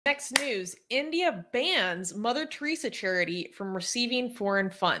Next news, India bans Mother Teresa Charity from receiving foreign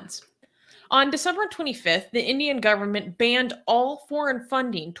funds. On December 25th, the Indian government banned all foreign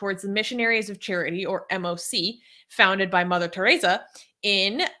funding towards the Missionaries of Charity, or MOC, founded by Mother Teresa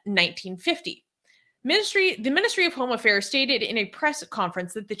in 1950. The Ministry of Home Affairs stated in a press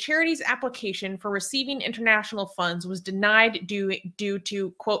conference that the charity's application for receiving international funds was denied due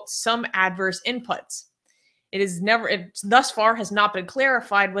to, quote, some adverse inputs. It thus far has not been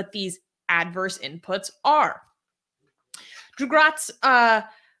clarified what these adverse inputs are. Gujarat's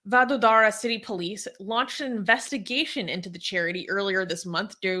Vadodara City Police launched an investigation into the charity earlier this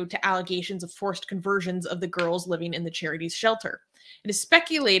month due to allegations of forced conversions of the girls living in the charity's shelter. It is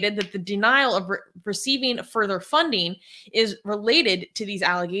speculated that the denial of receiving further funding is related to these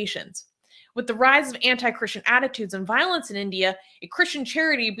allegations. With the rise of anti-Christian attitudes and violence in India, a Christian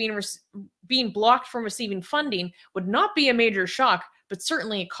charity being blocked from receiving funding would not be a major shock, but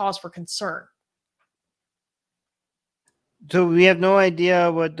certainly a cause for concern. So we have no idea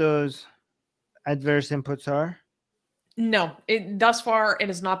what those adverse inputs are? No, thus far it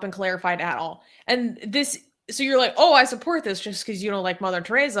has not been clarified at all. And so you're like, oh, I support this just because you don't like Mother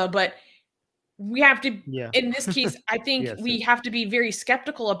Teresa, but we have to, in this case, I think we have to be very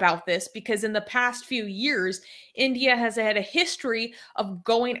skeptical about this because in the past few years, India has had a history of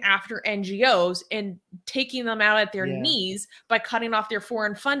going after NGOs and taking them out at their knees by cutting off their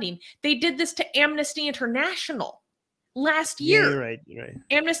foreign funding. They did this to Amnesty International last year. You're right.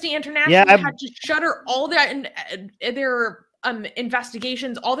 Amnesty International had to shutter all their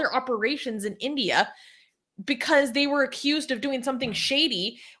investigations, all their operations in India, because they were accused of doing something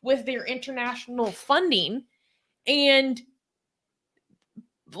shady with their international funding, and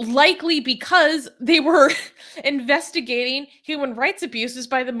likely because they were investigating human rights abuses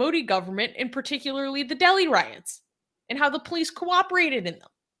by the Modi government, and particularly the Delhi riots, and how the police cooperated in them.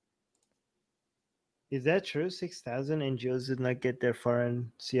 Is that true? 6,000 NGOs did not get their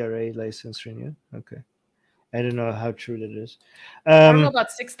foreign CRA license renewed? Okay. I don't know how true that is. I don't know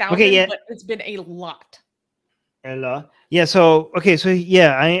about 6,000, but it's been a lot. Yeah, so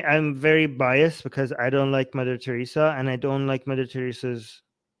I'm very biased because I don't like Mother Teresa, and I don't like Mother Teresa's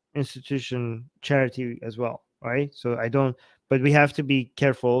institution charity as well, right? So I don't, but we have to be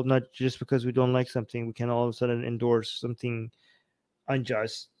careful, not just because we don't like something we can all of a sudden endorse something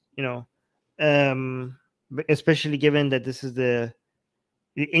unjust, but especially given that this is the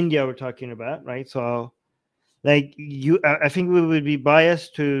India we're talking about, right? So like I think we would be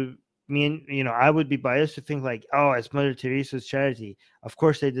biased to I would be biased to think like, oh, it's Mother Teresa's charity. Of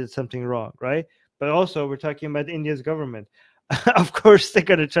course they did something wrong, right? But also we're talking about India's government. Of course they're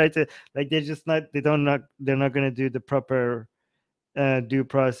gonna try to they're not gonna do the proper due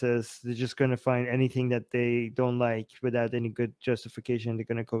process. They're just gonna find anything that they don't like without any good justification. They're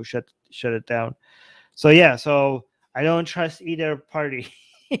gonna go shut it down. So I don't trust either party.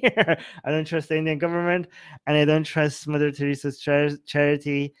 I don't trust the Indian government, and I don't trust Mother Teresa's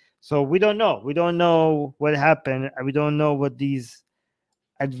charity. So we don't know. We don't know what happened. We don't know what these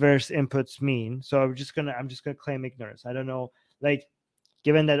adverse inputs mean. So I'm just gonna claim ignorance. I don't know. Like,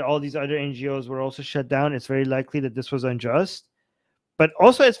 given that all these other NGOs were also shut down, it's very likely that this was unjust. But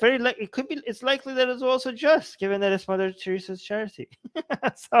also, it's likely that it's also just, given that it's Mother Teresa's charity.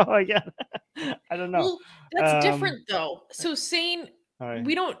 So again, I don't know. Well, that's different though. So saying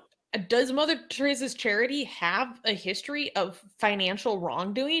we don't. Does Mother Teresa's charity have a history of financial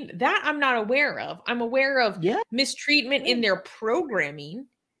wrongdoing? That I'm not aware of. I'm aware of mistreatment in their programming,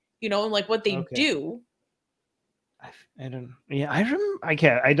 and like what they do. I don't. Yeah, I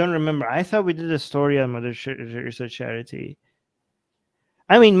remember. I don't remember. I thought we did a story on Mother Teresa charity.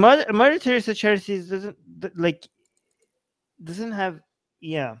 I mean, Mother Teresa charities doesn't have.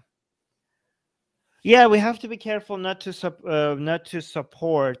 Yeah. We have to be careful not to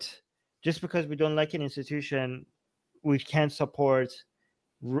support. Just because we don't like an institution, we can't support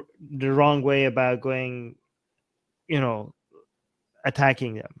the wrong way about going,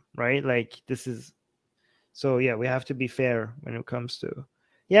 attacking them, right? Like this is, so we have to be fair when it comes to,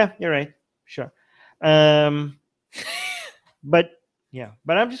 you're right, sure. But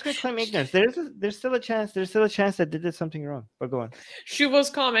I'm just gonna claim ignorance. There's still a chance that they did something wrong. But go on. Shuvo's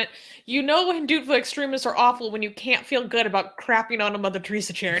comment: when Dutva extremists are awful when you can't feel good about crapping on a Mother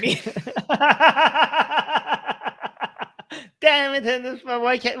Teresa charity. Damn it,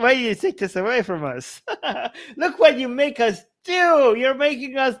 why do you take this away from us? Look what you make us do. You're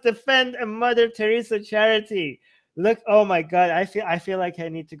making us defend a Mother Teresa charity. Look, oh my God, I feel like I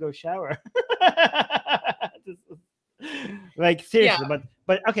need to go shower. Like seriously,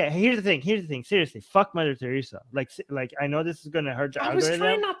 But okay, here's the thing. Here's the thing. Seriously, fuck Mother Teresa. Like I know this is gonna hurt the I was algorithm.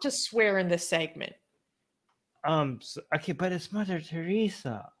 trying not to swear in this segment. Okay, but it's Mother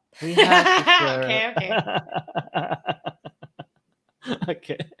Teresa. We have to swear. Okay.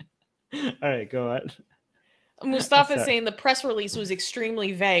 Okay. All right, go on. Mustafa is saying the press release was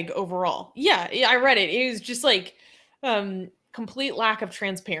extremely vague overall. Yeah, I read it. It was just like complete lack of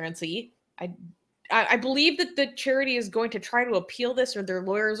transparency. I believe that the charity is going to try to appeal this, or their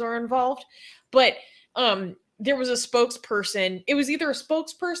lawyers are involved. But there was a spokesperson. It was either a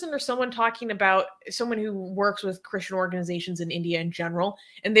spokesperson or someone talking about someone who works with Christian organizations in India in general,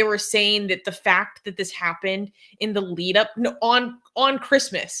 and they were saying that the fact that this happened in the lead up on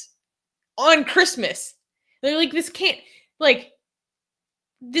Christmas, they're like, this can't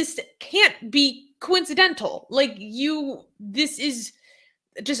be coincidental. Like, this is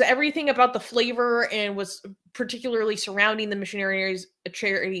just everything about the flavor and what's particularly surrounding the Missionaries of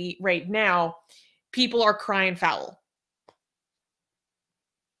Charity right now. People are crying foul.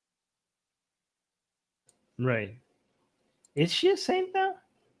 Right. Is she a saint now?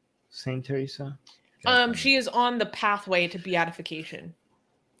 Saint Teresa? She is on the pathway to beatification.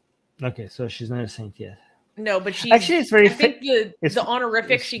 Okay, so she's not a saint yet. No, but she's actually, it's very. I think the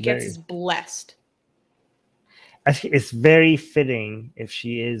honorific she gets is blessed. Actually, it's very fitting if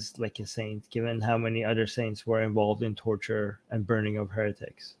she is like a saint, given how many other saints were involved in torture and burning of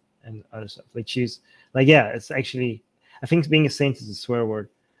heretics and other stuff. Like she's like, yeah, it's actually. I think being a saint is a swear word.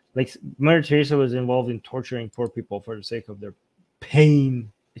 Like Mother Teresa was involved in torturing poor people for the sake of their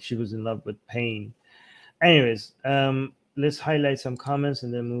pain. She was in love with pain. Anyways, let's highlight some comments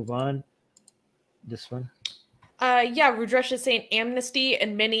and then move on. This one. Yeah, Rudresh is saying Amnesty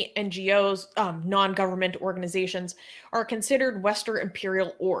and many NGOs, non-government organizations, are considered Western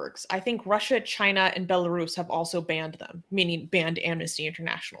imperial orgs. I think Russia, China, and Belarus have also banned them, meaning banned Amnesty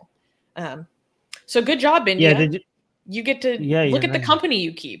International. So good job, India. Yeah, you get to look at the company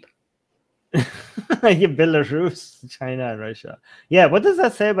you keep. Yeah, Belarus, China, and Russia. Yeah, what does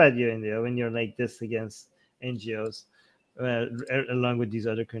that say about you, India, when you're like this against NGOs? Along with these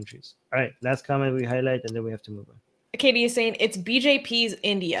other countries. All right, last comment we highlight, and then we have to move on. Katie is saying it's BJP's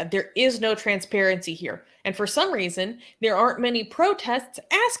India. There is no transparency here. And for some reason, there aren't many protests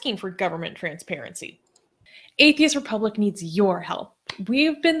asking for government transparency. Atheist Republic needs your help.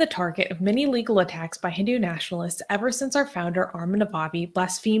 We've been the target of many legal attacks by Hindu nationalists ever since our founder, Armin Navabi,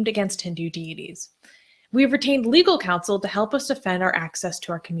 blasphemed against Hindu deities. We have retained legal counsel to help us defend our access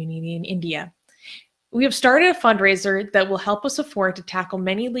to our community in India. We have started a fundraiser that will help us afford to tackle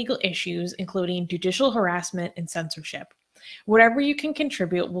many legal issues, including judicial harassment and censorship. Whatever you can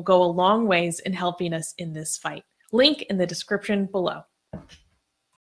contribute will go a long ways in helping us in this fight. Link in the description below.